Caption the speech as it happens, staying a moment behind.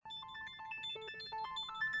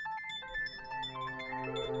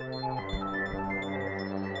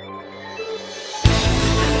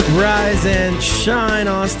Rise and shine,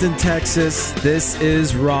 Austin, Texas. This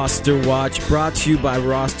is Roster Watch, brought to you by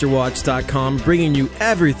RosterWatch.com, bringing you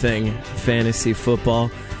everything fantasy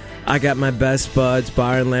football. I got my best buds,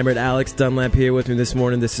 Byron Lambert, Alex Dunlap here with me this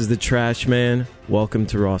morning. This is the Trash Man. Welcome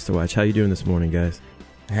to Roster Watch. How you doing this morning, guys?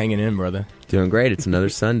 Hanging in, brother. Doing great. It's another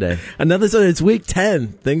Sunday. Another Sunday. It's week 10.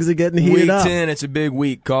 Things are getting heated up. Week 10, it's a big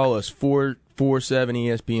week. Call us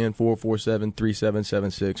 447-ESPN,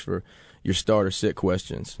 447-3776 for your start or sit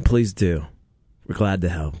questions. Please do. We're glad to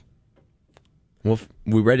help. Well,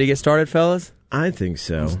 we ready to get started, fellas? I think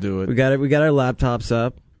so. Let's do it. We got it. We got our laptops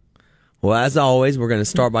up. Well, as always, we're going to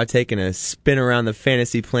start by taking a spin around the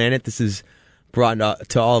fantasy planet. This is brought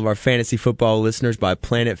to all of our fantasy football listeners by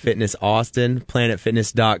Planet Fitness Austin,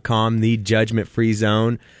 planetfitness.com, the judgment-free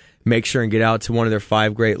zone. Make sure and get out to one of their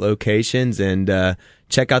 5 great locations and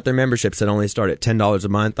check out their memberships that only start at $10 a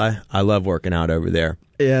month. I love working out over there.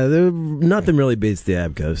 Yeah, nothing really beats the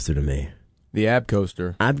ab coaster to me. The ab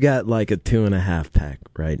coaster. I've got like a 2.5 pack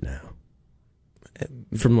right now.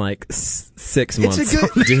 From like 6 months. It's a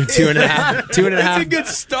good 2.5. It's a good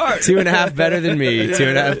start. 2.5 better than me.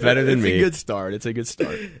 2.5 better than me. It's a good start. It's a good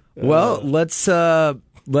start. Well, let's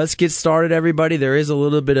get started, everybody. There is a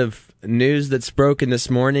little bit of news that's broken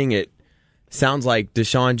this morning. It sounds like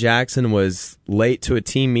Deshaun Jackson was late to a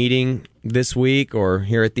team meeting this week or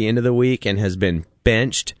here at the end of the week and has been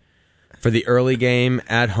benched for the early game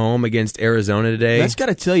at home against Arizona today. That's got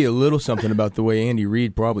to tell you a little something about the way Andy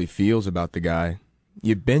Reid probably feels about the guy.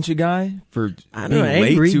 You bench a guy for I being know, late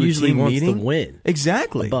Andy Reid to a usually team wants meeting? to win.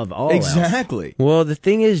 Exactly. Above all Exactly. Well, the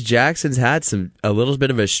thing is, Jackson's had a little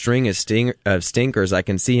bit of a string of stinkers. I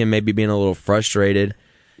can see him maybe being a little frustrated.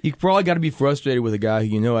 You probably got to be frustrated with a guy who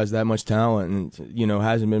you know has that much talent and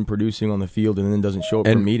hasn't been producing on the field and then doesn't show up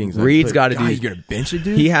for meetings. Reid's got to do. He's going to bench a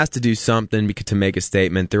dude. He has to do something to make a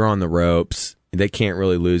statement. They're on the ropes. They can't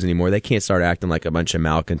really lose anymore. They can't start acting like a bunch of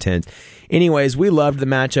malcontents. Anyways, we loved the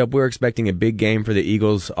matchup. We were expecting a big game for the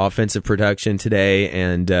Eagles' offensive production today,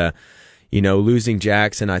 and losing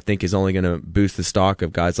Jackson, I think, is only going to boost the stock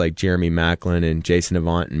of guys like Jeremy Maclin and Jason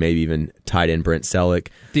Avant and maybe even tight end Brent Selleck.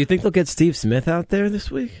 Do you think they'll get Steve Smith out there this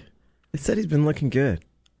week? They said he's been looking good.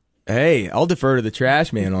 Hey, I'll defer to the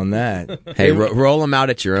trash man on that. Hey, roll him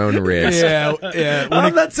out at your own risk. yeah.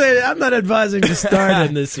 I'm not advising to start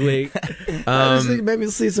him this week. I just think maybe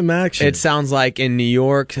we'll see some action. It sounds like in New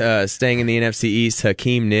York, staying in the NFC East,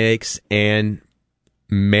 Hakeem Nicks and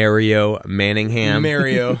Mario Manningham.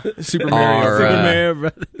 Super Mario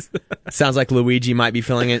brothers. Sounds like Luigi might be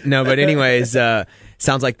filling it. No, but anyways,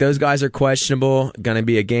 sounds like those guys are questionable. Going to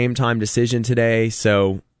be a game time decision today,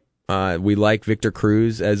 so we like Victor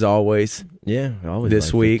Cruz as always. Yeah, always this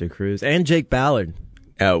like week. Victor Cruz and Jake Ballard.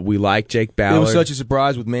 We like Jake Ballard. It was such a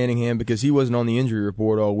surprise with Manningham because he wasn't on the injury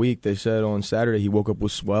report all week. They said on Saturday he woke up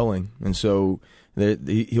with swelling, and so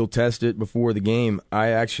he'll test it before the game. I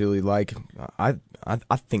actually like. I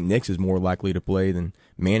think Nix is more likely to play than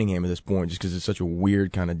Manningham at this point, just because it's such a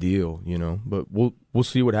weird kind of deal, But we'll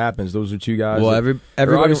see what happens. Those are two guys. Well,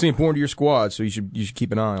 they're obviously important to your squad, so you should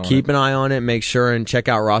keep an eye on it. Keep an eye on it. Make sure and check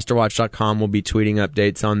out RosterWatch.com. We'll be tweeting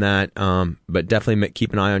updates on that. But definitely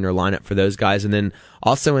keep an eye on your lineup for those guys. And then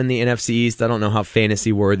also in the NFC East, I don't know how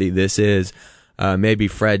fantasy worthy this is. Maybe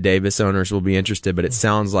Fred Davis owners will be interested, but it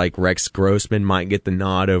sounds like Rex Grossman might get the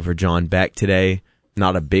nod over John Beck today.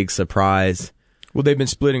 Not a big surprise. Well, they've been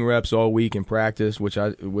splitting reps all week in practice, which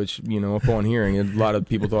upon hearing it, a lot of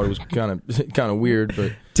people thought it was kind of weird.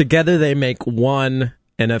 But together they make one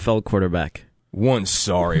NFL quarterback. One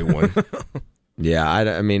sorry one. Yeah,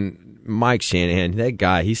 I mean, Mike Shanahan, that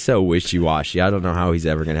guy, he's so wishy-washy. I don't know how he's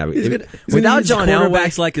ever going to have it. Without John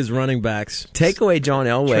Elway, like his running backs. Take away John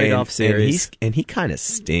Elway, Trade-off series. and he kind of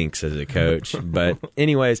stinks as a coach. But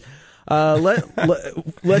anyways. Let's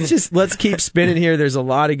keep spinning here. There's a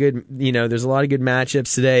lot of good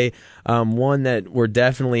matchups today. One that we're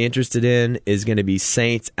definitely interested in is going to be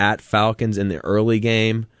Saints at Falcons in the early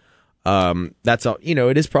game. That's all.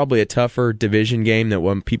 It is probably a tougher division game than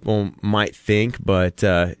what people might think, but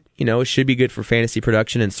it should be good for fantasy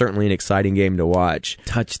production and certainly an exciting game to watch.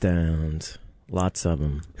 Touchdowns, lots of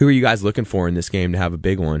them. Who are you guys looking for in this game to have a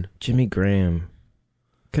big one? Jimmy Graham.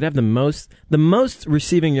 Could have the most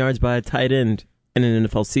receiving yards by a tight end in an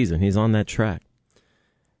NFL season. He's on that track.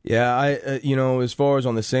 Yeah, as far as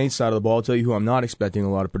on the Saints side of the ball, I'll tell you who I'm not expecting a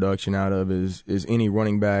lot of production out of is any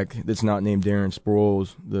running back that's not named Darren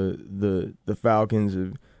Sproles. The Falcons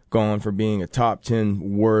have gone from being a top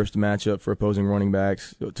 10 worst matchup for opposing running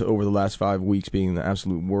backs to over the last 5 weeks being the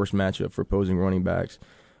absolute worst matchup for opposing running backs.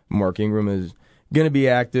 Mark Ingram is going to be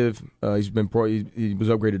active. He was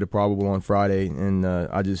upgraded to probable on Friday, and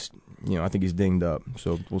I think he's dinged up.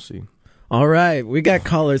 So we'll see. All right, we got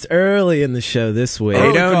callers early in the show this week.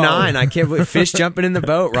 8:09. I can't believe fish jumping in the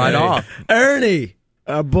boat right off. Ernie,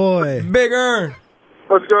 our boy. Big Ern.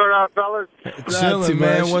 What's going on, fellas? Chilling,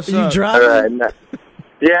 man. What's you up? driving?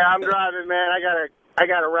 Yeah, I'm driving, man. I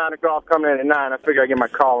got a round of golf coming in at 9. I figure I get my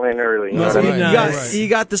call in early. You know what I mean? You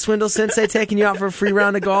got the Swindle Sensei taking you out for a free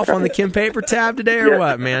round of golf on the Kim Paper tab today, or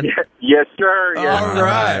what, man? Yes, sir. Yes, All sir.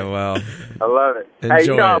 right, well, I love it. Enjoy hey,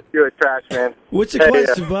 you know it. I'm good, trash man. What's your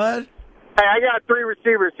question, bud? Hey, I got 3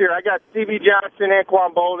 receivers here. I got Stevie Johnson,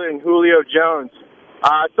 Anquan Bolden, and Julio Jones.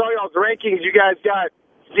 I saw y'all's rankings. You guys got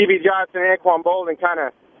Stevie Johnson and Anquan Bolden kind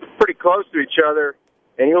of pretty close to each other,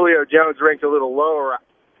 and Julio Jones ranked a little lower.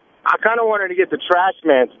 I kind of wanted to get the trash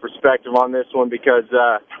man's perspective on this one because,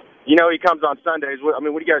 he comes on Sundays. I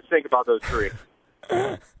mean, what do you guys think about those 3?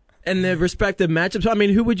 And the respective matchups. I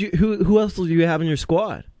mean, who else do you have in your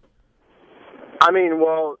squad?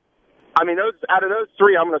 Those out of those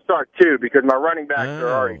 3, I'm going to start 2 because my running backs are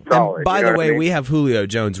already solid. And by the way, we have Julio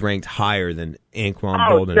Jones ranked higher than Anquan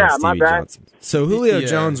Bolden and Stevie Johnson. So Julio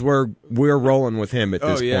Jones, we're rolling with him at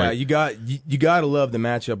this point. Yeah, you got to love the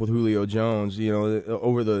matchup with Julio Jones.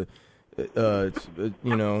 Over the. It's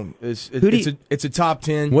a top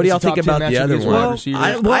 10. What do y'all think about the other one?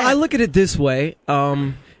 I look at it this way.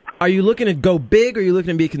 Are you looking to go big or are you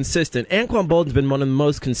looking to be consistent? Anquan Bolden's been one of the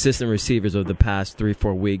most consistent receivers of the past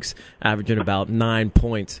 3-4 weeks, averaging about 9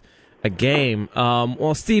 points a game.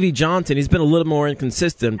 Stevie Johnson, he's been a little more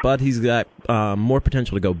inconsistent, but he's got more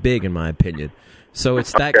potential to go big, in my opinion. So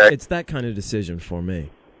it's that kind of decision for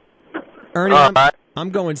me. Ernie,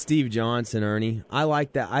 I'm going Steve Johnson, Ernie. I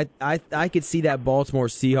like that. I could see that Baltimore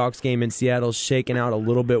Seahawks game in Seattle shaking out a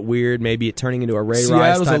little bit weird, maybe it turning into a Ray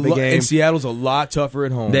Rice type of game. And Seattle's a lot tougher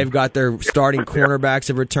at home. They've got their starting cornerbacks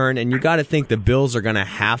have returned, and you got to think the Bills are going to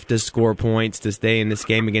have to score points to stay in this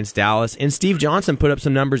game against Dallas. And Steve Johnson put up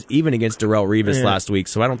some numbers even against Darrelle Revis last week,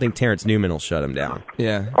 so I don't think Terrence Newman will shut him down.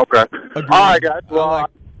 Yeah. Okay. All right, guys. Well,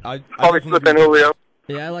 probably slipping Julio.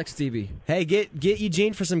 Yeah, I like Stevie. Hey, get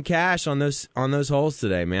Eugene for some cash on those holes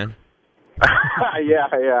today, man. Yeah.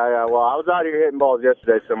 Well, I was out here hitting balls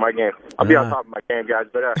yesterday, so I'll be on top of my game, guys.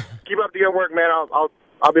 But keep up the good work, man. I'll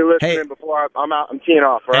be listening before I'm out. I'm teeing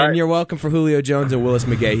off. All right? And you're welcome for Julio Jones and Willis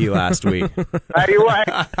McGahee last week. Hey,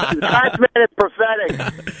 the trash man is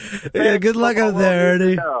prophetic. Yeah, good luck out there,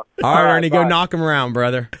 Ernie. All right, Ernie, go knock him around,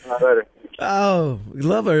 brother. Later. Oh, we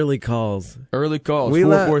love early calls. Early calls.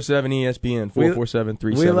 447-ESPN.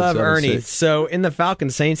 447-3776. We love Ernie. So in the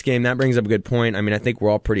Falcons-Saints game, that brings up a good point. I mean, I think we're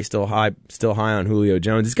all pretty still high on Julio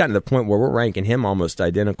Jones. It's gotten to the point where we're ranking him almost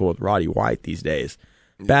identical with Roddy White these days.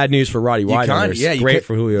 Bad news for Roddy White. Great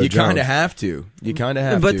for Julio Jones. You kind of have to.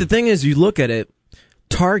 But the thing is, you look at it,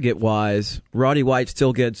 target-wise, Roddy White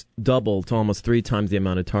still gets double to almost 3 times the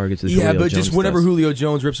amount of targets as Julio Jones just whenever does. Julio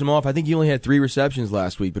Jones rips him off, I think he only had 3 receptions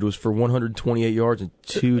last week, but it was for 128 yards and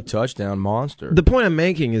 2 touchdown monster. The point I'm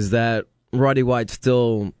making is that Roddy White's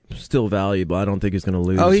still valuable. I don't think he's going to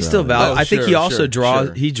lose. Oh, he's still valuable. I think he also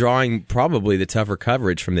he's drawing probably the tougher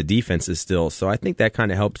coverage from the defenses still, so I think that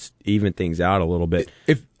kind of helps even things out a little bit.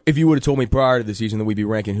 If you would have told me prior to the season that we'd be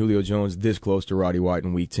ranking Julio Jones this close to Roddy White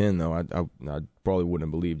in Week 10, though, I probably wouldn't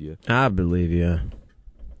have believed you. I believe you.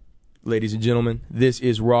 Ladies and gentlemen, this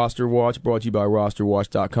is Roster Watch, brought to you by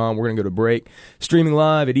RosterWatch.com. We're going to go to break. Streaming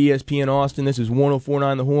live at ESPN Austin. This is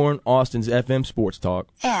 104.9 The Horn, Austin's FM Sports Talk.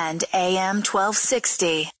 And AM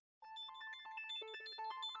 1260.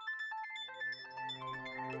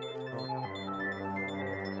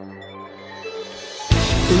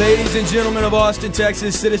 Ladies and gentlemen of Austin,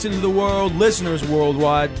 Texas, citizens of the world, listeners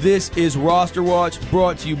worldwide, this is Roster Watch,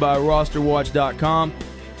 brought to you by RosterWatch.com.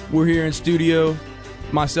 We're here in studio.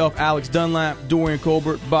 Myself, Alex Dunlap, Dorian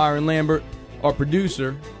Colbert, Byron Lambert, our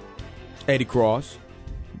producer, Eddie Cross,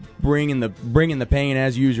 bringing the pain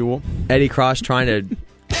as usual. Eddie Cross trying to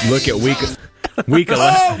look at week 11.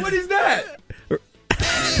 Oh, what is that?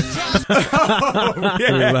 Oh,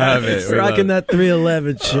 yeah. We love it. Rocking that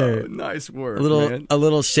 311 shirt. Nice work, man. A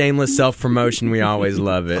little shameless self-promotion. We always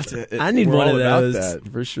love it. I need one of those.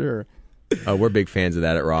 That, for sure. Oh, we're big fans of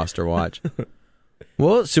that at Roster Watch.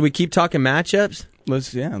 Well, should we keep talking matchups?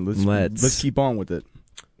 Let's keep on with it.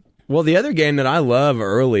 Well, the other game that I love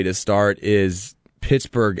early to start is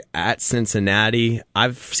Pittsburgh at Cincinnati.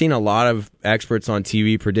 I've seen a lot of experts on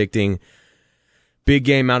TV predicting big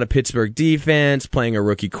game out of Pittsburgh defense, playing a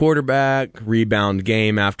rookie quarterback, rebound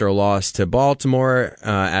game after a loss to Baltimore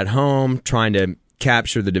at home, trying to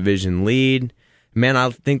capture the division lead. Man, I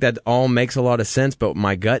think that all makes a lot of sense, but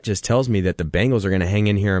my gut just tells me that the Bengals are going to hang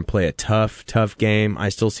in here and play a tough game. I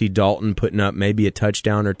still see Dalton putting up maybe a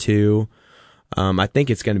touchdown or 2. I think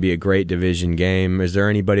it's going to be a great division game. Is there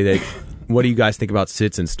anybody that? What do you guys think about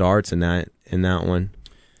sits and starts in that one?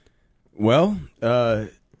 Well,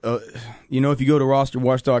 if you go to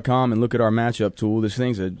RosterWatch.com and look at our matchup tool, this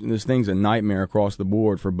thing's a nightmare across the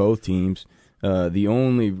board for both teams. The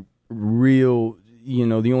only real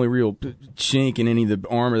chink in any of the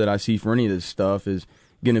armor that I see for any of this stuff is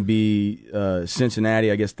going to be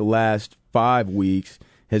Cincinnati. I guess the last 5 weeks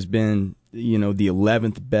has been the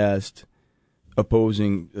 11th best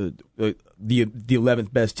opposing the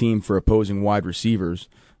 11th best team for opposing wide receivers.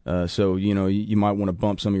 So you might want to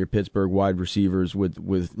bump some of your Pittsburgh wide receivers with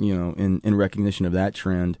in recognition of that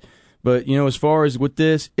trend. But as far as with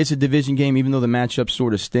this, it's a division game. Even though the matchups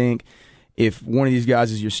sort of stink, if one of these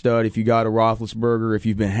guys is your stud, if you got a Roethlisberger, if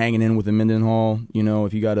you've been hanging in with a Mendenhall,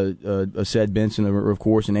 if you got a Sed Benson or of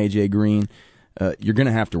course an AJ Green, you're going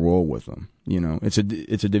to have to roll with them. It's a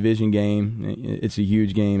division game. It's a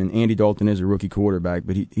huge game, and Andy Dalton is a rookie quarterback,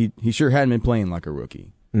 but he sure hadn't been playing like a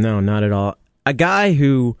rookie. No, not at all. A guy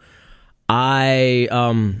who I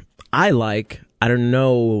like. I don't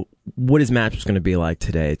know what his match was going to be like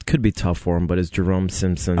today. It could be tough for him, but it's Jerome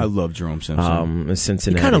Simpson. I love Jerome Simpson.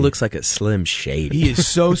 Cincinnati. He kind of looks like a Slim Shady. He is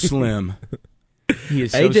so slim. He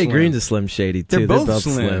is so AJ slim. Green's a Slim Shady too. They're both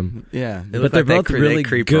slim. Yeah, but they're both really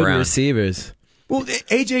good receivers. Well,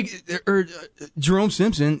 Jerome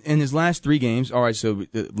Simpson in his last 3 games. All right, so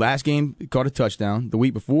the last game caught a touchdown. The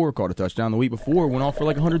week before caught a touchdown. The week before went off for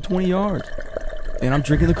like 120 yards. And I'm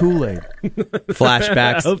drinking the Kool-Aid.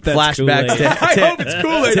 Flashbacks. Flashbacks. I hope it's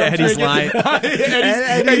Kool-Aid. To Eddie's line.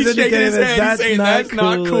 Eddie's shaking his head. He's saying that's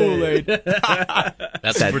not Kool-Aid.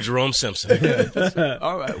 That's for Jerome Simpson. Yeah,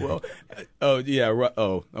 all right. Well. Oh yeah.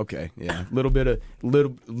 Oh okay. Yeah. Little bit of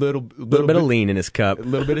lean in his cup. A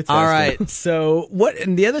little bit of. All right. So what?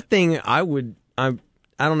 And the other thing I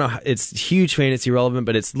don't know. It's huge fantasy relevant,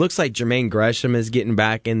 but it looks like Jermaine Gresham is getting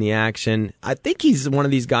back in the action. I think he's one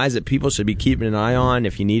of these guys that people should be keeping an eye on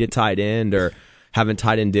if you need a tight end or having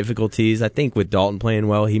tight end difficulties. I think with Dalton playing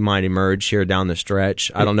well, he might emerge here down the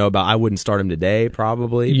stretch. I don't know I wouldn't start him today,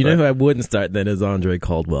 probably. You know who I wouldn't start then is Andre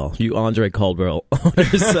Caldwell. You Andre Caldwell owners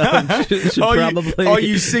should probably. All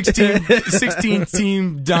you 16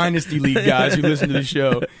 team dynasty league guys who listen to the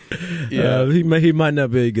show. Yeah, he might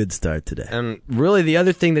not be a good start today. And really, the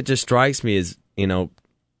other thing that just strikes me is,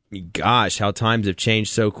 gosh, how times have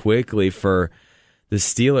changed so quickly for the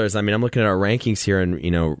Steelers. I mean, I'm looking at our rankings here, and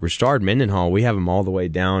Rashard Mendenhall, we have him all the way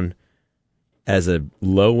down as a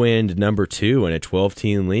low-end number 2 in a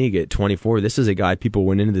 12-team league at 24. This is a guy people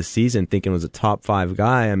went into the season thinking was a top 5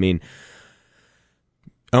 guy. I mean,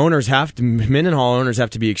 Mendenhall owners have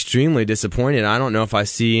to be extremely disappointed. I don't know if I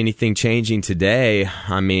see anything changing today.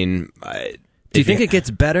 I mean, do you think it gets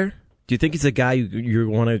better? Do you think he's a guy you're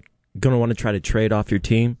going to want to try to trade off your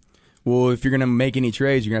team? Well, if you're going to make any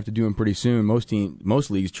trades, you're going to have to do them pretty soon. Most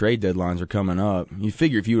leagues' trade deadlines are coming up. You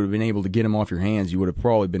figure if you would have been able to get him off your hands, you would have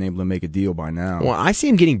probably been able to make a deal by now. Well, I see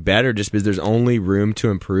him getting better just because there's only room to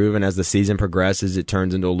improve, and as the season progresses, it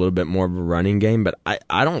turns into a little bit more of a running game. But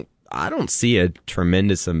I don't see a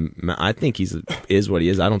tremendous amount. I think he is what he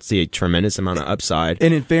is. I don't see a tremendous amount of upside.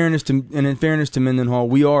 And in fairness to Mendenhall,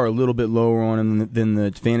 we are a little bit lower on him than the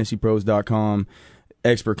FantasyPros.com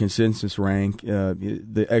expert consensus rank,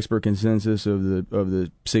 the expert consensus of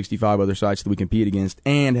the 65 other sites that we compete against,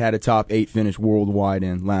 and had a top 8 finish worldwide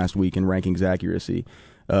in last week in rankings accuracy.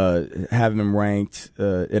 Having him ranked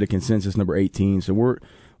at a consensus number 18, so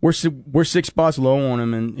we're 6 spots low on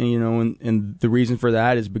him, and the reason for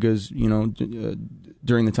that is because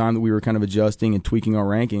during the time that we were kind of adjusting and tweaking our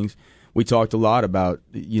rankings, we talked a lot about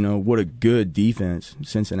what a good defense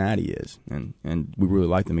Cincinnati is, and we really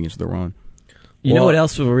like them against the run. You know what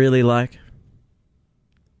else we really like?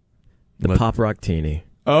 The Pop Rocktini.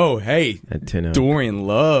 Oh, hey. At 10-0. Dorian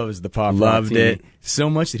loves the Pop Rocktini. Loved it. So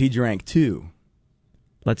much that he drank 2.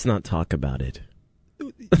 Let's not talk about it.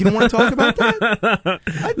 You don't want to talk about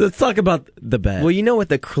that? Let's talk about the bad. Well, you know what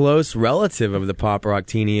the close relative of the Pop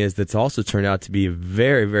Rocktini is that's also turned out to be a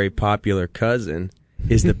very, very popular cousin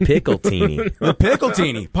is the Pickletini. The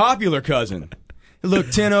Pickletini, popular cousin.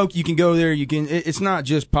 Look, Tin Oak, you can go there. It's not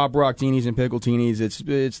just Pop Rocktinis and Pickletinis.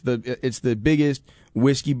 It's the biggest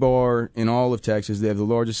whiskey bar in all of Texas. They have the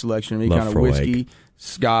largest selection of any kind of whiskey,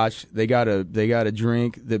 scotch. They got a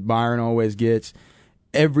drink that Byron always gets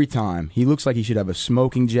every time. He looks like he should have a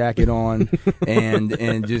smoking jacket on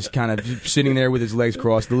and just kind of sitting there with his legs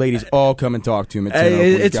crossed. The ladies all come and talk to him at 10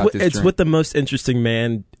 Oak. It's what the most interesting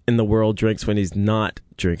man in the world drinks when he's not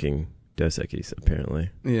drinking Dos Equis,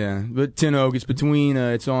 apparently. Yeah, but Tin Oak, it's between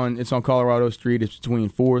it's on Colorado Street. It's between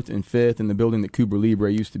 4th and 5th in the building that Cuba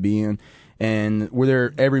Libre used to be in. And we're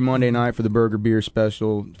there every Monday night for the burger beer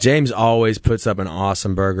special. James always puts up an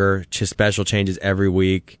awesome burger. Special changes every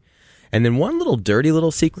week. And then one little dirty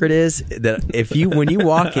little secret is that when you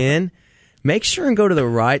walk in, make sure and go to the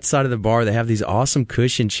right side of the bar. They have these awesome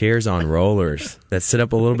cushion chairs on rollers that sit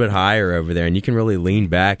up a little bit higher over there, and you can really lean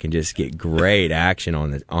back and just get great action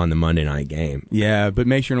on the Monday night game. Yeah, but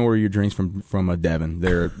make sure and order your drinks from Devon.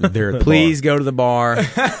 They're at the Please go to the bar.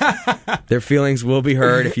 Their feelings will be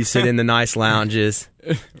heard if you sit in the nice lounges.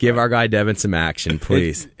 Give our guy Devon some action,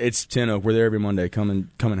 please. It's Tin Oak. We're there every Monday. Come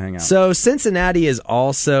and hang out. So Cincinnati is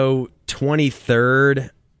also 23rd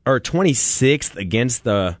or 26th against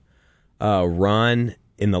the run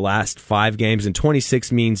in the last 5 games, and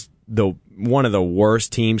 26 means one of the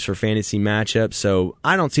worst teams for fantasy matchups. So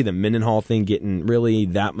I don't see the Mendenhall thing getting really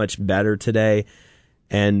that much better today.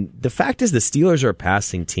 And the fact is, the Steelers are a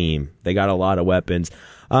passing team. They got a lot of weapons.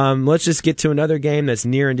 Let's just get to another game that's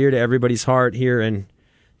near and dear to everybody's heart here in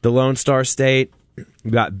the Lone Star State.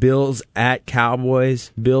 We've got Bills at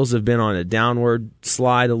Cowboys. Bills have been on a downward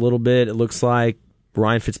slide a little bit, it looks like.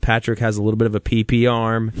 Ryan Fitzpatrick has a little bit of a PP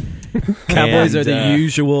arm. Cowboys are the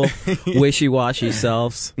usual wishy-washy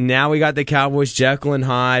selves. Now we got the Cowboys, Jekyll and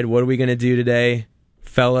Hyde. What are we going to do today,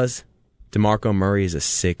 fellas? DeMarco Murray is a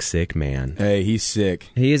sick man. Hey, he's sick.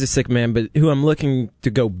 He is a sick man, but who I'm looking to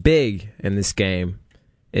go big in this game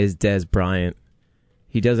is Dez Bryant.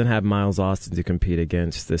 He doesn't have Miles Austin to compete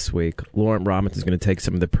against this week. Laurent Robinson's going to take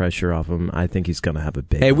some of the pressure off him. I think he's going to have a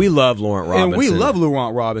big Hey, we love Laurent Robinson. And we love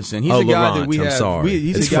Laurent Robinson. He's a guy Laurent, that we have. I'm sorry.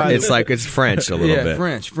 It's like it's French a little bit.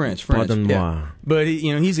 French. Pardon-moi. Yeah. But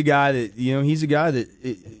he's a guy that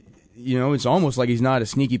it's almost like he's not a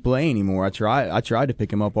sneaky play anymore. I tried to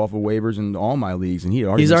pick him up off of waivers in all my leagues, and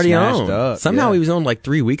he's already owned. Up. Somehow he was owned like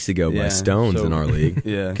 3 weeks ago by Stones in our league.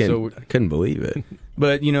 Yeah, couldn't believe it.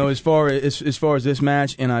 But as far as this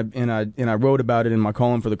match, and I wrote about it in my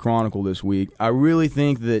column for the Chronicle this week. I really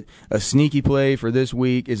think that a sneaky play for this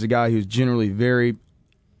week is a guy who's generally very,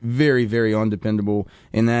 very, very undependable,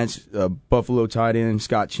 and that's Buffalo tight end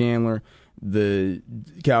Scott Chandler. The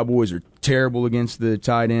Cowboys are terrible against the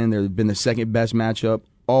tight end. They've been the second best matchup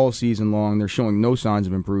all season long. They're showing no signs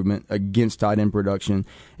of improvement against tight end production.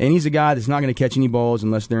 And he's a guy that's not going to catch any balls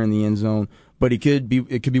unless they're in the end zone. But it could be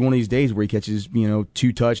one of these days where he catches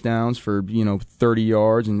 2 touchdowns for 30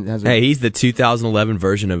 yards and has. He's the 2011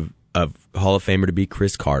 version of Hall of Famer to be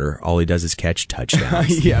Chris Carter. All he does is catch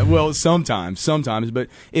touchdowns. Yeah, well, sometimes. But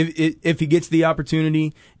if he gets the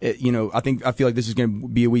opportunity, I feel like this is going to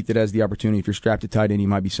be a week that has the opportunity. If you're strapped to tight end, he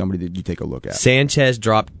might be somebody that you take a look at. Sanchez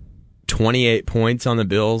dropped 28 points on the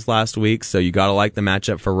Bills last week, so you got to like the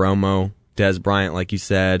matchup for Romo. Dez Bryant, like you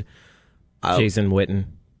said. Jason Witten.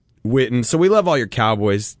 So we love all your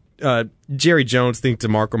Cowboys. Jerry Jones thinks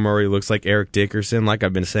DeMarco Murray looks like Eric Dickerson, like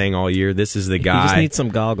I've been saying all year. This is the guy. He just needs some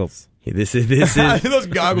goggles. This is those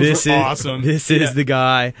goggles are awesome. This is the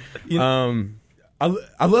guy.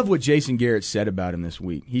 I love what Jason Garrett said about him this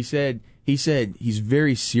week. He said he's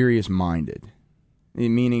very serious minded,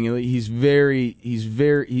 meaning he's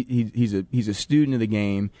a student of the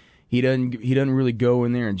game. He doesn't really go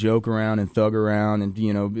in there and joke around and thug around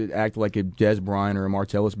and act like a Dez Bryant or a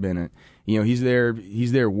Martellus Bennett. He's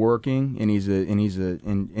there working, and he's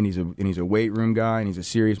a weight room guy, and he's a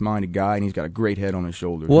serious minded guy, and he's got a great head on his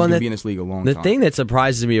shoulders. He's going to be in this league a long time. The thing that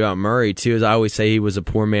surprises me about Murray too is I always say he was a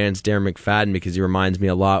poor man's Darren McFadden because he reminds me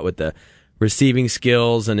a lot with the receiving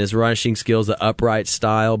skills and his rushing skills, the upright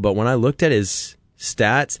style. But when I looked at his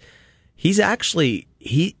stats, he's actually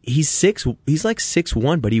he's like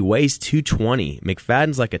 6'1", but he weighs 220.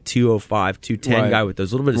 McFadden's like a 205, 210 guy with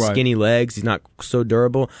those little bit of skinny legs. He's not so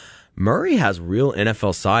durable. Murray has real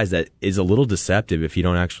NFL size that is a little deceptive if you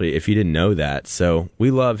didn't know that. So we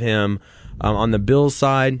love him. On the Bills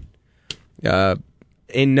side,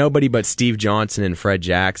 ain't nobody but Steve Johnson and Fred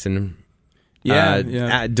Jackson.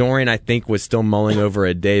 Dorian, I think, was still mulling over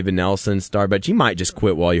a David Nelson start, but you might just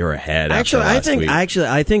quit while you're ahead. I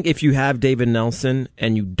think if you have David Nelson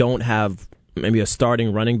and you don't have maybe a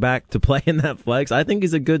starting running back to play in that flex, I think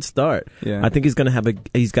he's a good start. Yeah. I think he's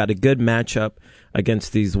got a good matchup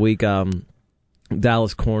against these weak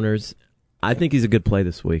Dallas corners. I think he's a good play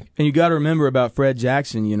this week. And you got to remember about Fred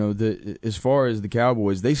Jackson. As far as the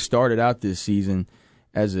Cowboys, they started out this season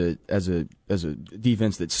as a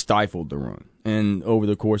defense that stifled the run, and over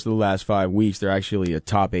the course of the last 5 weeks, they're actually a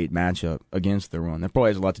top 8 matchup against the run. That probably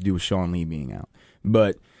has a lot to do with Sean Lee being out,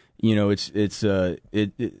 but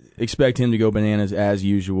expect him to go bananas as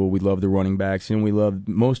usual. We love the running backs, and we love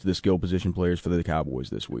most of the skill position players for the Cowboys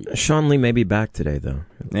this week. Sean Lee may be back today, though.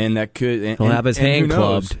 And that could he'll have his hand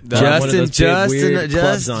clubbed.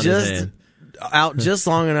 Just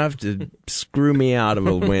long enough to screw me out of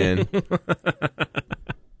a win.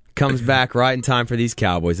 Comes back right in time for these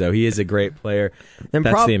Cowboys, though. He is a great player. And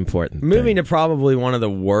that's the important moving thing. to probably one of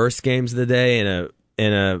the worst games of the day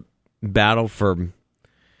in a battle for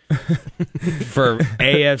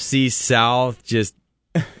AFC South, just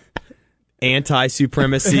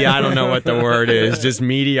anti-supremacy. I don't know what the word is. Just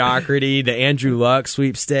mediocrity. The Andrew Luck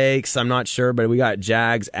sweepstakes. I'm not sure, but we got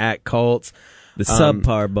Jags at Colts. The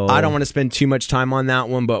subpar bowl. I don't want to spend too much time on that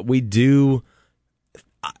one, but we do.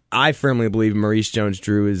 I firmly believe Maurice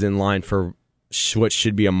Jones-Drew is in line for what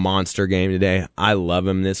should be a monster game today. I love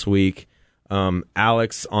him this week.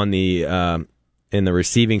 Alex on the in the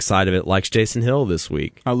receiving side of it likes Jason Hill this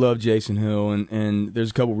week. I love Jason Hill, and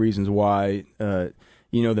there's a couple reasons why. The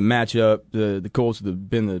matchup, the Colts have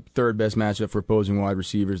been the third best matchup for opposing wide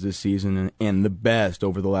receivers this season, and the best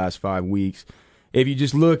over the last 5 weeks. If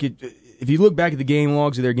you look back at the game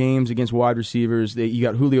logs of their games against wide receivers, you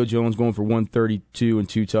got Julio Jones going for 132 and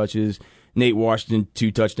 2 touches, Nate Washington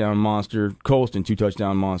 2-touchdown monster, Colston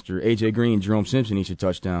 2-touchdown monster, AJ Green, Jerome Simpson each a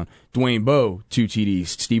touchdown, Dwayne Bowe 2 TDs,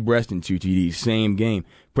 Steve Breston 2 TDs, same game.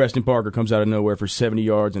 Preston Parker comes out of nowhere for 70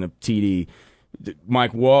 yards and a TD.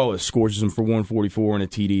 Mike Wallace scorches him for 144 and a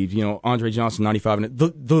TD. Andre Johnson 95, and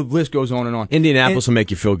the list goes on and on. Indianapolis will make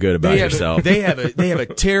you feel good about yourself. They have a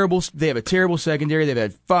terrible secondary. They've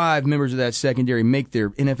had 5 members of that secondary make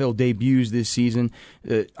their NFL debuts this season.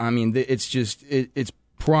 It's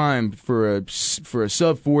primed for a sub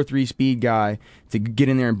 4.3 speed guy to get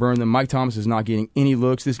in there and burn them. Mike Thomas is not getting any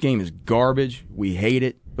looks. This game is garbage. We hate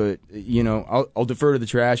it, but I'll defer to the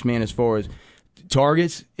trash man as far as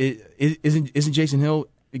targets. Isn't Jason Hill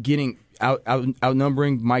getting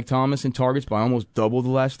outnumbering Mike Thomas in targets by almost double the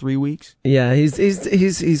last 3 weeks? Yeah,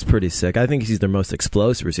 he's pretty sick. I think he's their most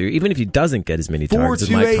explosive receiver. Even if he doesn't get as many targets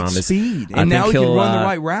as Mike Thomas, speed, and now he can run the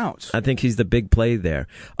right routes. I think he's the big play there.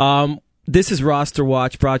 This is Roster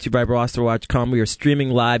Watch, brought to you by RosterWatch.com. We are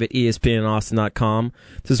streaming live at ESPNAustin.com.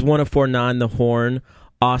 This is 104.9 The Horn,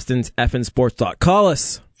 Austin's effing sports talk. Call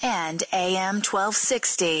us. And AM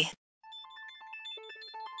 1260.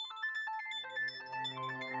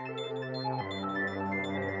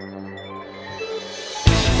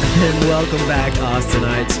 And welcome back,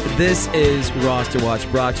 Austinites. This is Roster Watch,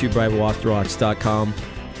 brought to you by RosterWatch.com.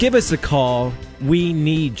 Give us a call. We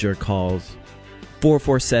need your calls.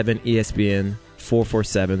 447-ESPN,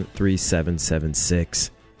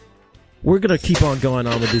 447-3776. We're going to keep on going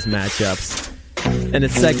on with these matchups. And a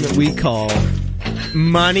segment we call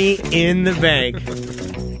Money in the Bank.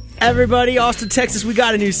 Everybody, Austin, Texas, we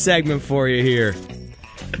got a new segment for you here.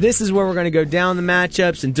 This is where we're going to go down the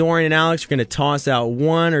matchups, and Dorian and Alex are going to toss out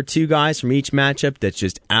 1 or 2 guys from each matchup that's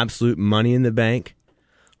just absolute money in the bank.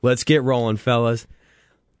 Let's get rolling, fellas.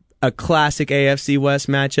 A classic AFC West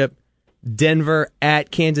matchup, Denver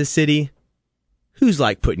at Kansas City. Who's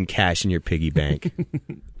like putting cash in your piggy bank?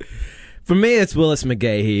 For me, it's Willis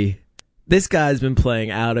McGahee. This guy's been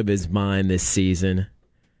playing out of his mind this season.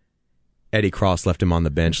 Eddie Cross left him on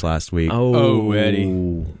the bench last week. Oh,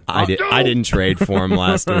 Eddie! I didn't trade for him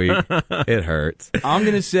last week. It hurts. I'm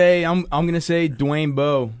gonna say Dwayne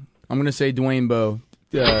Bowe.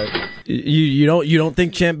 You don't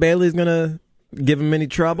think Champ Bailey's gonna give him any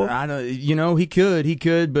trouble? I don't. He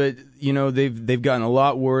could, but they've gotten a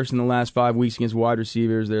lot worse in the last 5 weeks against wide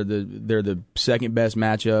receivers. They're the second best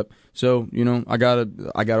matchup. So I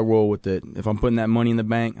gotta roll with it. If I'm putting that money in the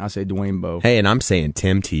bank, I say Dwayne Bowe. Hey, and I'm saying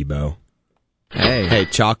Tim Tebow. Hey,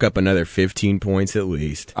 chalk up another 15 points at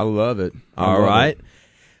least. I love it. All right.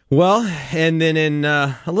 Well, and then in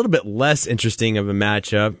a little bit less interesting of a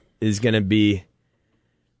matchup is going to be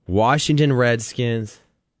Washington Redskins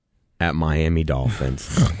at Miami Dolphins.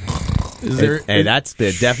 Hey, that's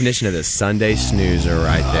the definition of the Sunday snoozer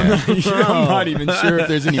right there. I'm not even sure if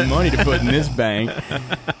there's any money to put in this bank.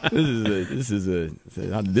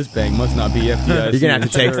 This bank must not be FDIC. You're gonna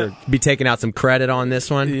have to be taking out some credit on this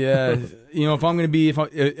one. Yeah, if I'm going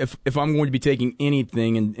to be taking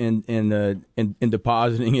anything and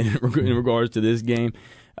depositing it in regards to this game,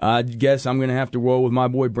 I guess I'm going to have to roll with my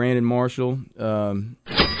boy Brandon Marshall.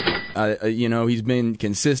 He's been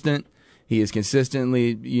consistent. He has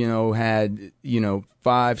consistently, had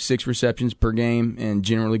 5-6 receptions per game and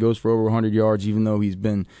generally goes for over 100 yards, even though he's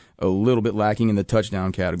been a little bit lacking in the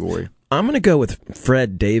touchdown category. I'm going to go with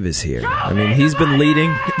Fred Davis here. I mean, he's been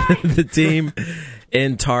leading the team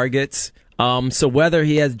in targets. So whether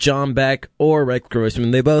he has John Beck or Rex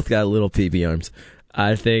Grossman, they both got little PB arms.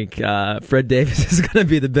 I think Fred Davis is going to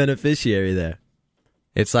be the beneficiary there.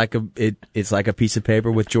 It's like a piece of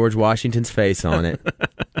paper with George Washington's face on it.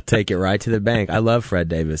 Take it right to the bank. I love Fred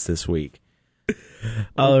Davis this week.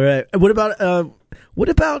 All right. What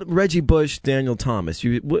about Reggie Bush, Daniel Thomas?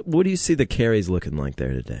 What do you see the carries looking like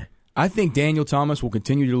there today? I think Daniel Thomas will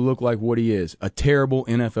continue to look like what he is, a terrible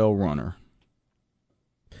NFL runner.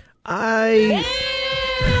 I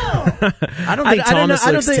don't think Thomas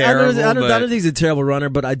looks terrible. I don't think he's a terrible runner,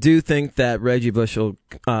 but I do think that Reggie Bush will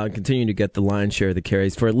continue to get the lion's share of the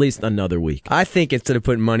carries for at least another week. I think instead of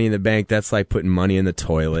putting money in the bank, that's like putting money in the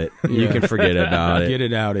toilet. You can forget about it. Get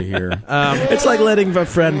it out of here. It's like letting a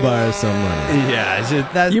friend borrow some money.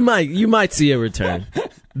 Yeah, you might see a return.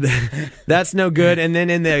 That's no good. And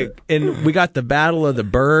then we got the Battle of the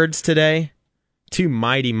Birds today. Two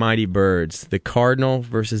mighty, mighty birds. The Cardinals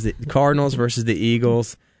versus the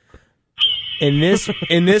Eagles. In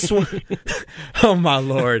this one, oh my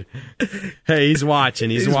Lord! Hey, he's watching.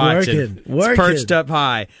 He's watching. Working. He's perched up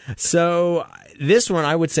high. So this one,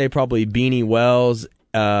 I would say probably Beanie Wells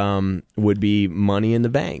would be money in the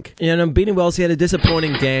bank. Beanie Wells, he had a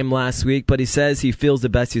disappointing game last week, but he says he feels the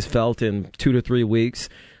best he's felt in 2 to 3 weeks.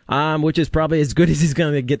 Which is probably as good as he's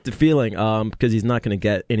going to get the feeling, because he's not going to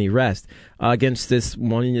get any rest against this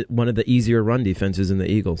one of the easier run defenses in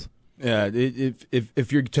the Eagles. Yeah,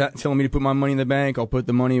 if you're telling me to put my money in the bank, I'll put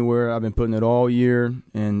the money where I've been putting it all year,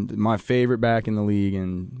 and my favorite back in the league,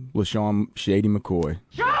 and LaShawn Shady McCoy.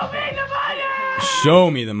 Show me the money!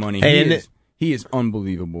 Show me the money. Hey, He is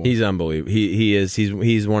unbelievable. He's unbelievable. He is.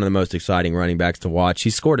 He's one of the most exciting running backs to watch.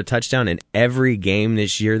 He scored a touchdown in every game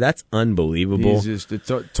this year. That's unbelievable. He's just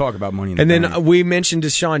talk about money in the bank. And then we mentioned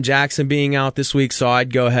Deshaun Jackson being out this week, so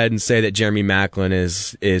I'd go ahead and say that Jeremy Maclin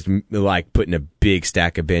is like putting a big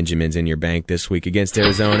stack of Benjamins in your bank this week against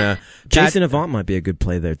Arizona. Jason Avant might be a good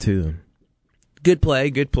play there too. Good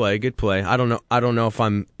play. I don't know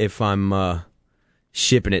if I'm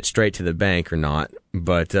shipping it straight to the bank or not,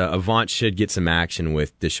 but Avant should get some action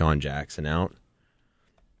with Deshaun Jackson out.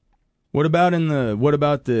 What about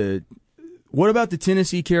the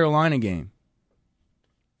Tennessee Carolina game?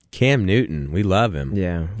 Cam Newton, we love him.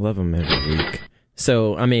 Yeah, love him every week.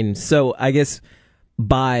 So I guess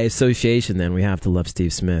by association, then we have to love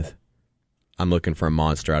Steve Smith. I'm looking for a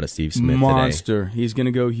monster out of Steve Smith Monster. today. He's going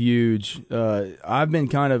to go huge. I've been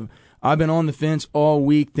on the fence all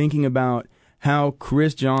week thinking about how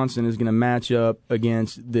Chris Johnson is going to match up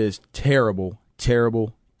against this terrible,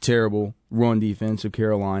 terrible, terrible run defense of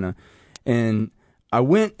Carolina. And I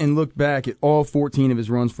went and looked back at all 14 of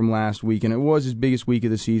his runs from last week, and it was his biggest week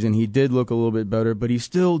of the season. He did look a little bit better, but he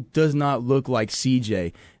still does not look like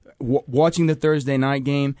CJ. Watching the Thursday night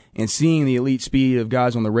game and seeing the elite speed of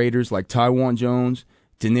guys on the Raiders like Tywan Jones,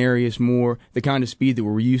 Denarius Moore, the kind of speed that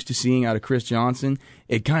we're used to seeing out of Chris Johnson,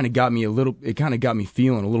 it kind of got me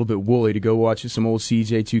feeling a little bit woolly to go watch some old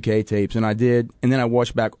CJ 2K tapes, and I did. And then I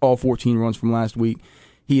watched back all 14 runs from last week.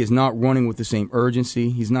 He is not running with the same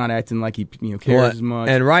urgency. He's not acting like he cares as much.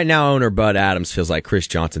 And right now, owner Bud Adams feels like Chris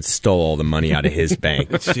Johnson stole all the money out of his bank.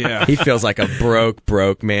 Yeah. He feels like a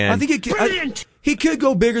broke man. I think he could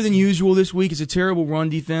go bigger than usual this week. It's a terrible run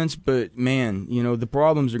defense, but man, the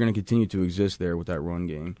problems are going to continue to exist there with that run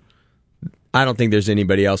game. I don't think there's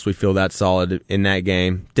anybody else we feel that solid in that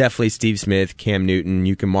game. Definitely Steve Smith, Cam Newton.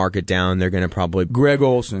 You can mark it down. They're going to probably Greg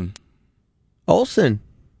Olsen.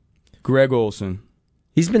 Greg Olsen.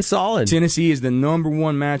 He's been solid. Tennessee is the number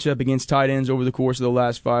one matchup against tight ends over the course of the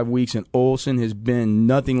last 5 weeks, and Olsen has been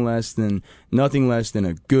nothing less than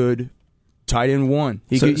a good tight end one.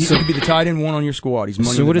 He could be the tight end one on your squad. He's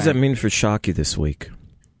money. So what does that mean for Shockey this week?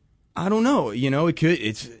 I don't know.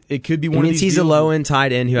 It could be one. It means he's a low end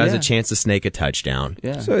tight end who has a chance to snake a touchdown.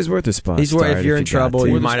 Yeah. So he's worth a spot. He's worth if you're in trouble.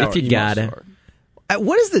 You might if you got it.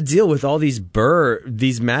 What is the deal with all these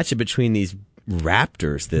matchup between these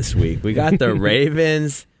Raptors this week? We got the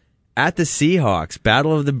Ravens at the Seahawks.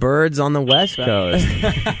 Battle of the Birds on the West Coast.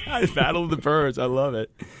 Battle of the Birds. I love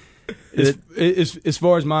it. As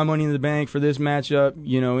far as my money in the bank for this matchup,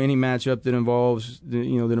 any matchup that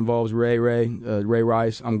involves Ray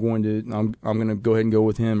Rice, I'm going to go ahead and go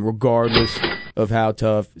with him, regardless of how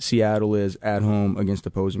tough Seattle is at home against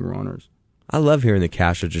opposing runners. I love hearing the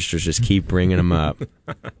cash registers just keep bringing them up.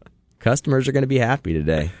 Customers are going to be happy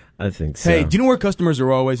today. I think so. Hey, do you know where customers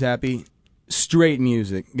are always happy? Straight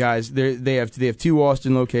Music, guys. They have 2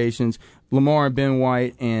 Austin locations, Lamar and Ben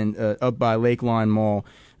White, and up by Lakeline Mall.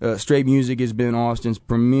 Straight Music has been Austin's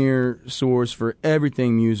premier source for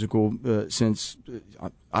everything musical since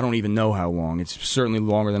I don't even know how long. It's certainly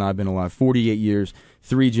longer than I've been alive. 48 years.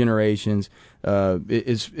 3 generations.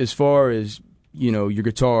 As far as your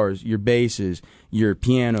guitars, your basses, your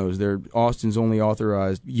pianos, they're Austin's only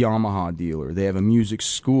authorized Yamaha dealer. They have a music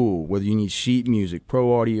school, whether you need sheet music,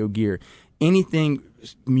 pro audio gear, anything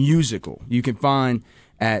musical you can find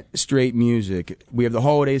at Straight Music. We have the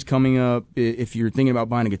holidays coming up. If you're thinking about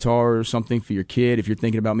buying a guitar or something for your kid, if you're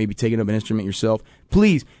thinking about maybe taking up an instrument yourself,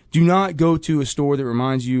 please do not go to a store that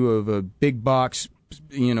reminds you of a big box,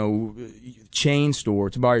 chain store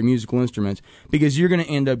to buy your musical instruments, because you're going to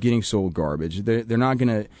end up getting sold garbage. They're not going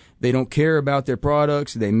to. They don't care about their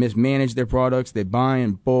products. They mismanage their products. They buy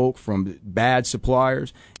in bulk from bad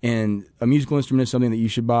suppliers. And a musical instrument is something that you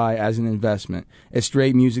should buy as an investment. At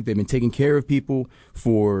Straight Music, they've been taking care of people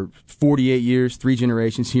for 48 years, 3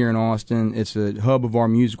 generations here in Austin. It's a hub of our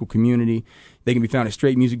musical community. They can be found at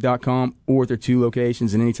straightmusic.com or at their 2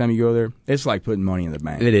 locations. And anytime you go there, it's like putting money in the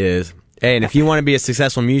bank. It is. Hey, and if you want to be a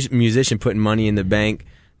successful musician putting money in the bank,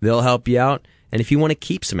 they'll help you out. And if you want to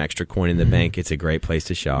keep some extra coin in the bank, it's a great place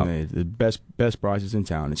to shop. Hey, the best prices in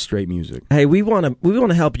town. It's Straight Music. Hey, we want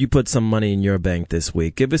to help you put some money in your bank this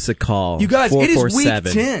week. Give us a call. You guys, it is week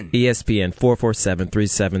 10. ESPN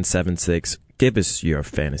 447-3776. Give us your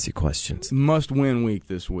fantasy questions. Must-win week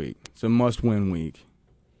this week. It's a must-win week.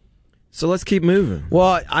 So let's keep moving.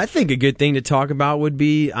 Well, I think a good thing to talk about would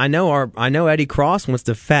be, I know Eddie Cross wants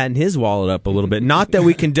to fatten his wallet up a little bit. Not that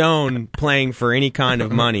we condone playing for any kind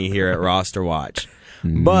of money here at Roster Watch,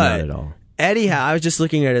 but not at all. Eddie, I was just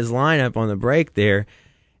looking at his lineup on the break there,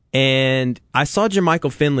 and I saw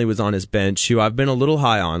Jermichael Finley was on his bench, who I've been a little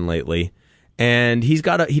high on lately. And he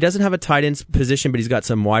doesn't have a tight end position, but he's got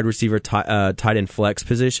some wide receiver tight end flex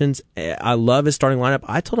positions. I love his starting lineup.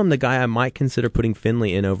 I told him the guy I might consider putting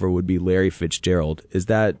Finley in over would be Larry Fitzgerald.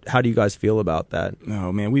 How do you guys feel about that?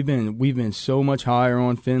 Oh man, we've been so much higher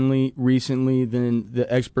on Finley recently than the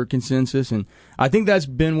expert consensus, and I think that's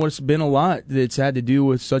been what's been a lot that's had to do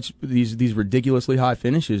with such these ridiculously high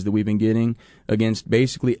finishes that we've been getting against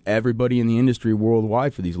basically everybody in the industry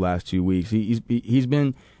worldwide for these last 2 weeks. He's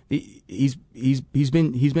been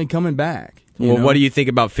coming back. Well, what do you think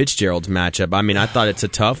about Fitzgerald's matchup? I mean, I thought it's a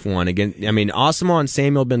tough one. Again, I mean, Osama and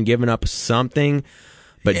Samuel have been giving up something,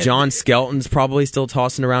 but John Skelton's probably still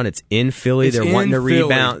tossing around. It's in Philly. They're wanting to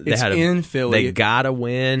rebound. It's in Philly. They gotta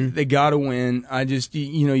win. I just,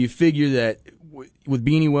 you figure that with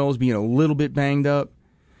Beanie Wells being a little bit banged up,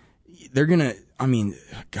 they're gonna. I mean,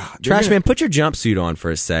 God. Trashman, put your jumpsuit on for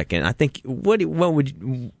a second. I think what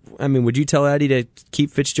would you tell Eddie to keep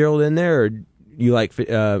Fitzgerald in there, or you like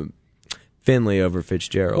Finley over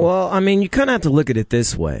Fitzgerald? Well, I mean, you kind of have to look at it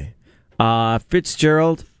this way.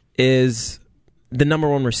 Fitzgerald is the number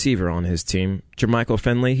 1 receiver on his team. Jermichael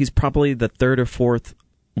Finley, he's probably the 3rd or 4th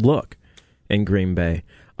look in Green Bay.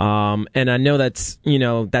 And I know that's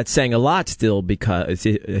saying a lot still because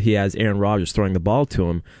he has Aaron Rodgers throwing the ball to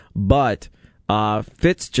him, but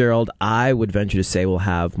Fitzgerald, I would venture to say, will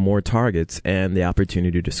have more targets and the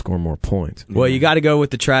opportunity to score more points. Well, you got to go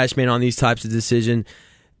with the trash man on these types of decisions.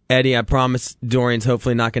 Eddie, I promise Dorian's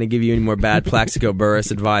hopefully not going to give you any more bad Plaxico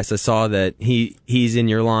Burress advice. I saw that he's in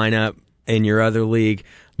your lineup in your other league,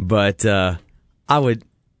 but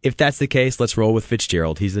if that's the case, let's roll with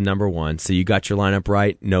Fitzgerald. He's the number 1. So you got your lineup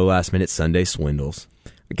right. No last-minute Sunday swindles.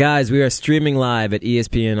 Guys, we are streaming live at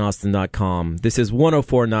ESPNAustin.com. This is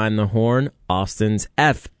 104.9 The Horn, Austin's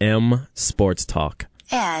FM Sports Talk.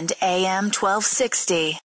 And AM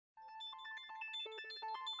 1260.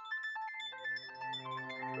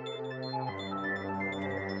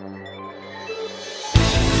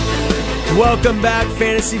 Welcome back,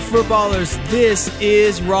 fantasy footballers. This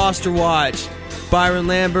is Roster Watch. Byron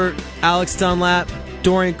Lambert, Alex Dunlap,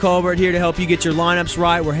 Dorian Colbert here to help you get your lineups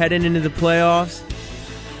right. We're heading into the playoffs.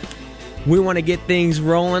 We want to get things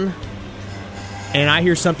rolling, and I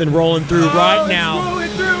hear something rolling through right now. It's rolling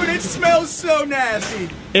through, and it smells so nasty.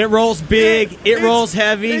 It rolls big. It rolls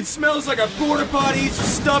heavy. It smells like a porta potty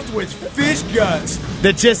stuffed with fish guts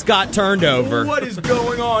that just got turned over. What is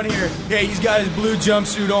going on here? Hey, he's got his blue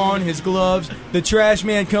jumpsuit on, his gloves. The trash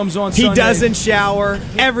man comes on Sunday. He doesn't shower.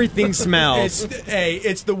 Everything smells.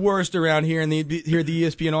 It's the worst around here at the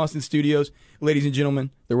ESPN Austin studios. Ladies and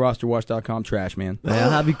gentlemen, the RosterWatch.com trash man.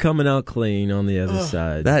 I'll have you coming out clean on the other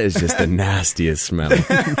side. That is just the nastiest smell.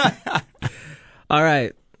 All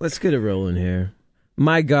right, let's get it rolling here.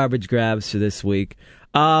 My garbage grabs for this week.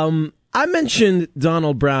 I mentioned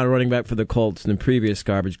Donald Brown, running back for the Colts, in the previous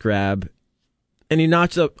garbage grab, and he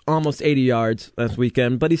notched up almost 80 yards last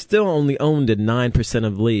weekend, but he still only owned in 9%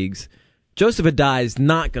 of leagues. Joseph Adai is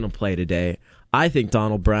not going to play today. I think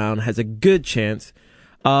Donald Brown has a good chance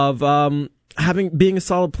of being a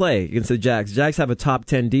solid play against the Jags. Jags have a top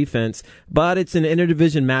 10 defense, but it's an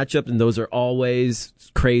interdivision matchup, and those are always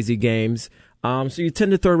crazy games. So you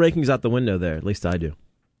tend to throw rankings out the window there. At least I do.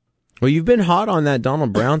 Well, you've been hot on that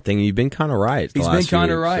Donald Brown thing. You've been kind of right. He's been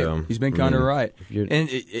kind of right. So, He's been kind of right. And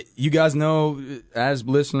you guys know, as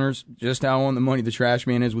listeners, just how on the money the trash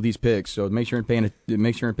man is with these picks. So make sure and pay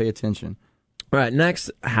attention. All right, next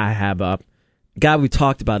I have up a guy we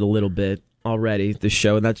talked about a little bit already this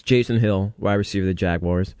show, and that's Jason Hill, wide receiver of the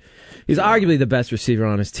Jaguars. He's arguably the best receiver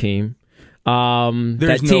on his team.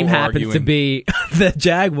 That team happens to be the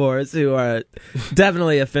Jaguars, who are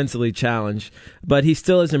definitely offensively challenged, but he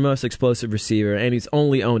still is their most explosive receiver, and he's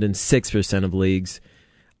only owned in 6% of leagues.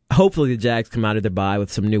 Hopefully the Jags come out of their bye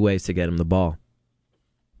with some new ways to get him the ball.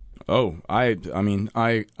 Oh, I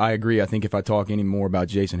agree. I think if I talk any more about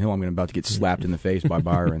Jason Hill, I'm about to get slapped in the face by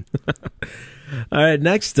Byron. All right,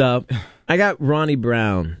 next up, I got Ronnie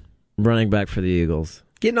Brown, running back for the Eagles.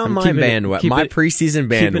 Getting on my bandwagon, my preseason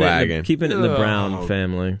bandwagon. Keeping it in the Brown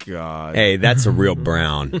family. God. Hey, that's a real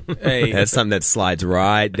Brown. Hey, that's something that slides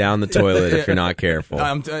right down the toilet if you're not careful.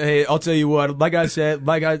 Hey, I'll tell you what. Like I said,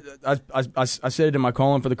 I said it in my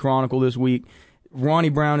column for the Chronicle this week. Ronnie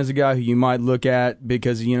Brown is a guy who you might look at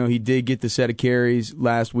because he did get the set of carries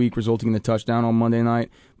last week, resulting in the touchdown on Monday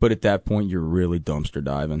night. But at that point, you're really dumpster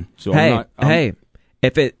diving. So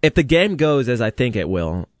if the game goes as I think it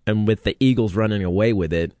will, and with the Eagles running away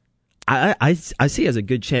with it, I see as a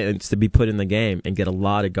good chance to be put in the game and get a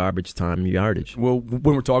lot of garbage time yardage. Well,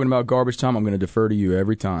 when we're talking about garbage time, I'm going to defer to you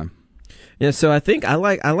every time. Yeah, so I think I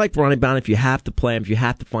like Ronnie Brown. If you have to play him, if you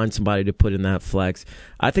have to find somebody to put in that flex,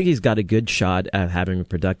 I think he's got a good shot at having a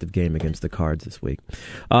productive game against the Cards this week.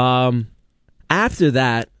 After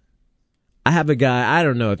that, I have a guy. I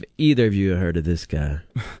don't know if either of you have heard of this guy.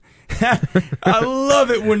 I love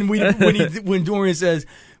it when Dorian says,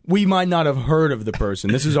 we might not have heard of the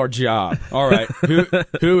person. This is our job. All right.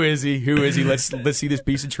 Who is he? Let's see this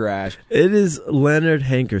piece of trash. It is Leonard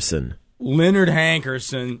Hankerson. Leonard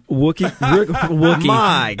Hankerson. Wookie.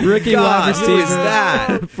 My rookie God, wide receiver who is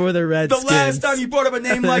that? for the Redskins. The last time you brought up a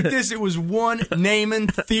name like this, it was one Naaman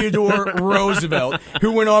Theodore Roosevelt,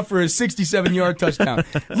 who went off for a 67-yard touchdown.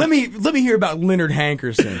 Let me hear about Leonard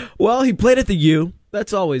Hankerson. Well, he played at the U.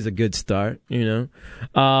 That's always a good start, And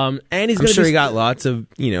he's I'm sure he got lots of,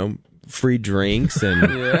 free drinks and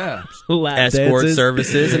escort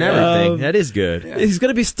services and everything. That is good. Yeah. He's going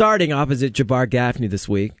to be starting opposite Jabbar Gaffney this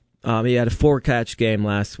week. He had a 4-catch game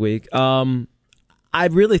last week. I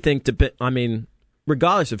really think,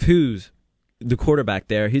 regardless of who's the quarterback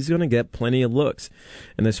there, he's going to get plenty of looks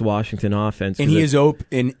in this Washington offense. And he is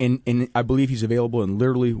open, and I believe he's available in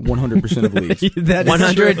literally 100% of leagues.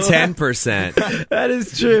 110%. That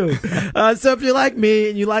is true. So if you're like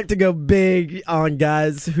me and you like to go big on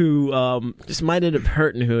guys who just might end up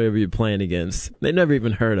hurting whoever you're playing against, they never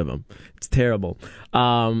even heard of him. It's terrible.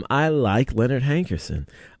 I like Leonard Hankerson.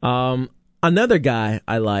 Another guy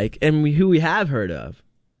I like, and who we have heard of,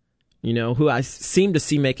 who I seem to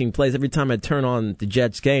see making plays every time I turn on the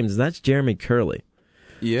Jets games, that's Jeremy Curley.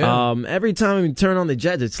 Yeah. Every time we turn on the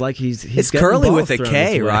Jets, it's like he's it's Curly with a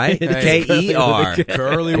K, right? K-E-R.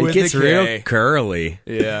 Curly with a K. It gets real curly.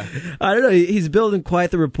 Yeah. I don't know. He's building quite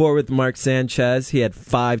the rapport with Mark Sanchez. He had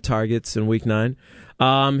 5 targets in Week 9.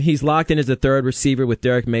 He's locked in as a third receiver with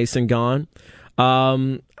Derek Mason gone.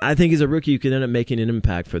 I think he's a rookie who could end up making an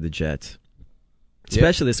impact for the Jets.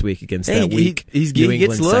 Especially this week against that weak New England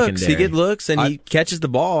gets looks. secondary. He gets looks, and he catches the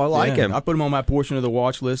ball. I like him. I put him on my portion of the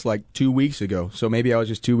watch list like 2 weeks ago, so maybe I was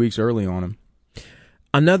just 2 weeks early on him.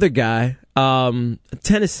 Another guy,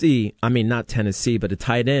 Tennessee, not Tennessee, but a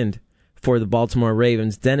tight end for the Baltimore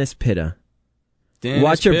Ravens, Dennis Pitta.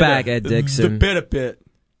 Watch your back, Ed Dixon. The Pitta Pit.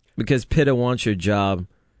 Because Pitta wants your job.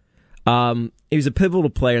 He was a pivotal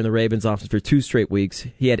player in the Ravens offense for 2 straight weeks.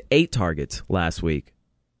 He had 8 targets last week.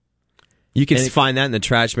 You can find that in the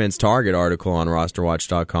Trashman's Target article on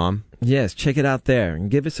RosterWatch.com. Yes, check it out there and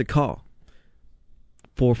give us a call.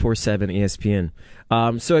 447-ESPN.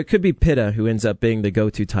 So it could be Pitta who ends up being the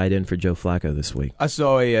go-to tight end for Joe Flacco this week. I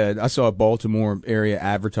saw a Baltimore area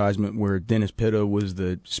advertisement where Dennis Pitta was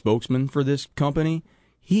the spokesman for this company.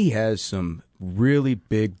 He has some really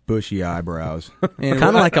big bushy eyebrows, kind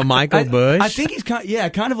of like a Michael Bush. I think he's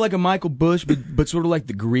kind of like a Michael Bush, but sort of like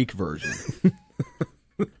the Greek version.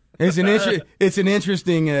 He's an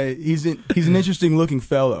interesting looking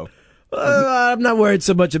fellow. I'm not worried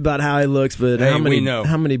so much about how he looks, but hey,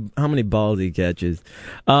 how many balls he catches.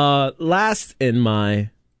 Last in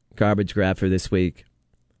my garbage grab for this week,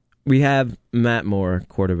 we have Matt Moore,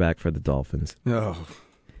 quarterback for the Dolphins. Oh.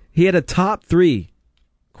 He had a top 3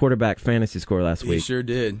 quarterback fantasy score last He week. sure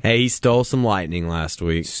did. Hey, he stole some lightning last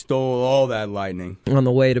week. Stole all that lightning. On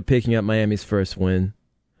the way to picking up Miami's first win.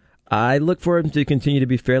 I look for him to continue to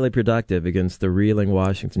be fairly productive against the reeling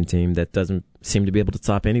Washington team that doesn't seem to be able to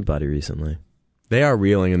stop anybody recently. They are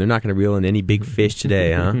reeling, and they're not going to reel in any big fish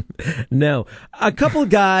today, huh? No. A couple of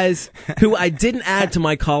guys who I didn't add to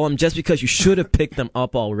my column just because you should have picked them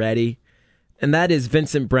up already, and that is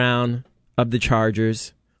Vincent Brown of the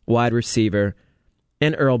Chargers, wide receiver,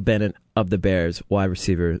 and Earl Bennett of the Bears, wide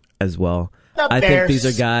receiver as well. I think these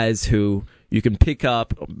are guys who you can pick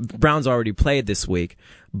up. Brown's already played this week,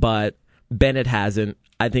 but Bennett hasn't.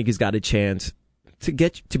 I think he's got a chance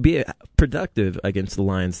to be productive against the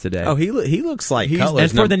Lions today. Oh, he looks like He's-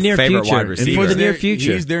 Cutler's and for the near favorite future. wide And receiver. for the near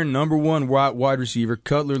future. He's their number one wide receiver.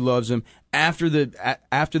 Cutler loves him. After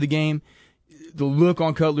the game, the look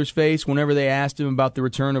on Cutler's face whenever they asked him about the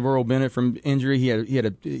return of Earl Bennett from injury, he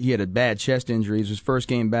had a bad chest injury. It was his first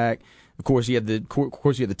game back. Of course, he had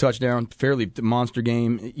the touchdown, fairly monster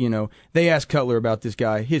game. You know, they asked Cutler about this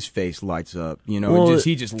guy. His face lights up. You know, Well,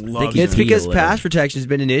 he just loves It's him. because Feel it. pass protection has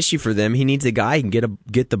been an issue for them. He needs a guy who can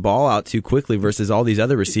get the ball out too quickly versus all these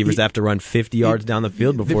other receivers that have to run 50 yards down the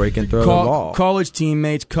field before he can throw the ball. College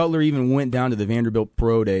teammates. Cutler even went down to the Vanderbilt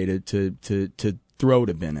Pro Day to throw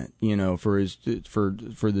to Bennett. You know, for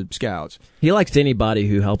the scouts. He likes anybody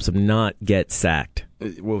who helps him not get sacked.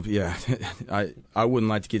 Well, yeah, I wouldn't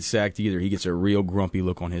like to get sacked either. He gets a real grumpy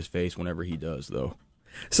look on his face whenever he does, though.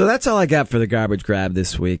 So that's all I got for the garbage grab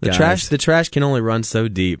this week, guys. The trash can only run so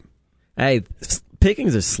deep. Hey,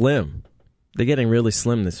 pickings are slim. They're getting really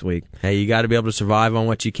slim this week. Hey, you got to be able to survive on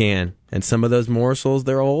what you can. And some of those morsels,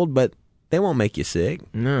 they're old, but they won't make you sick.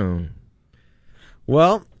 No.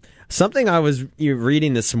 Well, something I was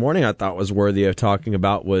reading this morning I thought was worthy of talking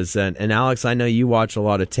about was, and Alex, I know you watch a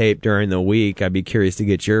lot of tape during the week. I'd be curious to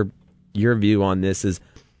get your view on this. Is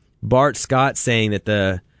Bart Scott saying that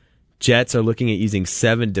the Jets are looking at using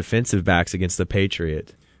 7 defensive backs against the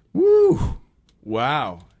Patriots? Woo!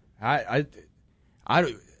 Wow!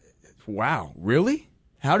 Wow! Really?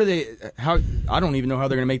 How I don't even know how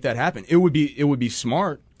they're going to make that happen. It would be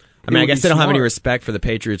smart. I mean, I guess they don't have any respect for the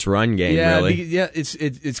Patriots' run game, really.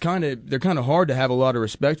 It's kind of they're kind of hard to have a lot of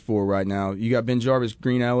respect for right now. You got Ben Jarvis,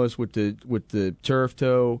 Green Ellis with the turf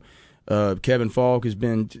toe. Kevin Falk has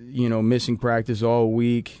been missing practice all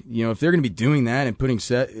week. You know, if they're going to be doing that and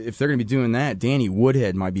if they're going to be doing that, Danny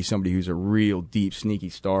Woodhead might be somebody who's a real deep sneaky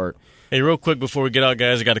start. Hey, real quick before we get out,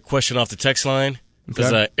 guys, I got a question off the text line. Okay.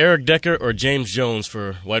 Does Eric Decker or James Jones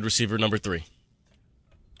for wide receiver number 3?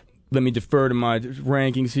 Let me defer to my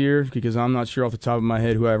rankings here because I'm not sure off the top of my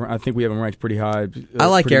head who I think we have them ranked pretty high. I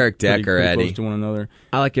like Eric Decker, pretty Eddie. close to one another.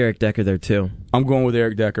 I like Eric Decker there, too. I'm going with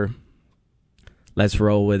Eric Decker. Let's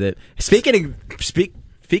roll with it. Speaking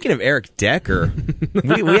of Eric Decker,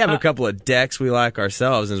 we have a couple of decks we like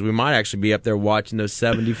ourselves, and we might actually be up there watching those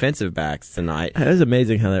 7 defensive backs tonight. It was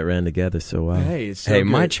amazing how that ran together so well. Hey, it's so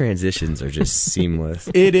My good. transitions are just seamless.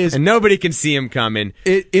 It is. And nobody can see them coming.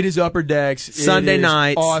 It is Upper Decks. Sunday It is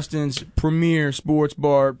nights. Austin's premier sports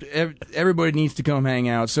bar. Everybody needs to come hang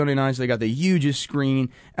out. Sunday nights, they got the hugest screen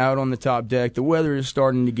out on the top deck. The weather is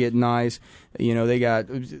starting to get nice. You know, they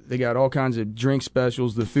got all kinds of drink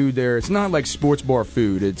specials. The food there, it's not like sports bar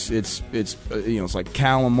food. It's like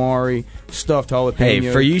calamari, stuffed jalapeno.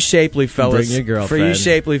 Hey, for you shapely fellas, Bring your girlfriend.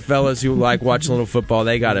 who like watching a little football,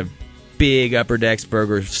 they got a big Upper Decks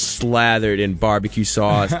burger slathered in barbecue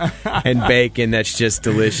sauce and bacon that's just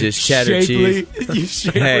delicious. Cheddar cheese. You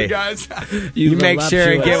shapely Hey. guys. You make sure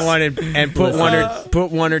and voluptuous. get one and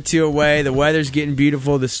put one or two away. The weather's getting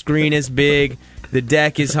beautiful. The screen is big. The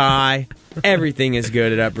deck is high. Everything is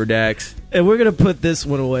good at Upper Decks. And we're going to put this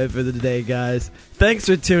one away for the day, guys. Thanks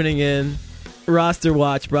for tuning in. Roster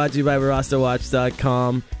Watch, brought to you by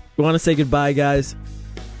RosterWatch.com. We want to say goodbye, guys.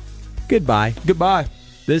 Goodbye. Goodbye.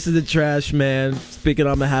 This is the Trash Man, speaking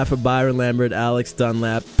on behalf of Byron Lambert, Alex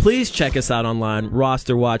Dunlap. Please check us out online,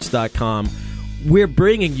 RosterWatch.com. We're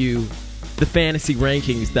bringing you the fantasy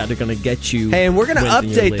rankings that are going to get you. Hey, and we're going to wins in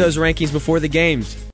your update league. those rankings before the games.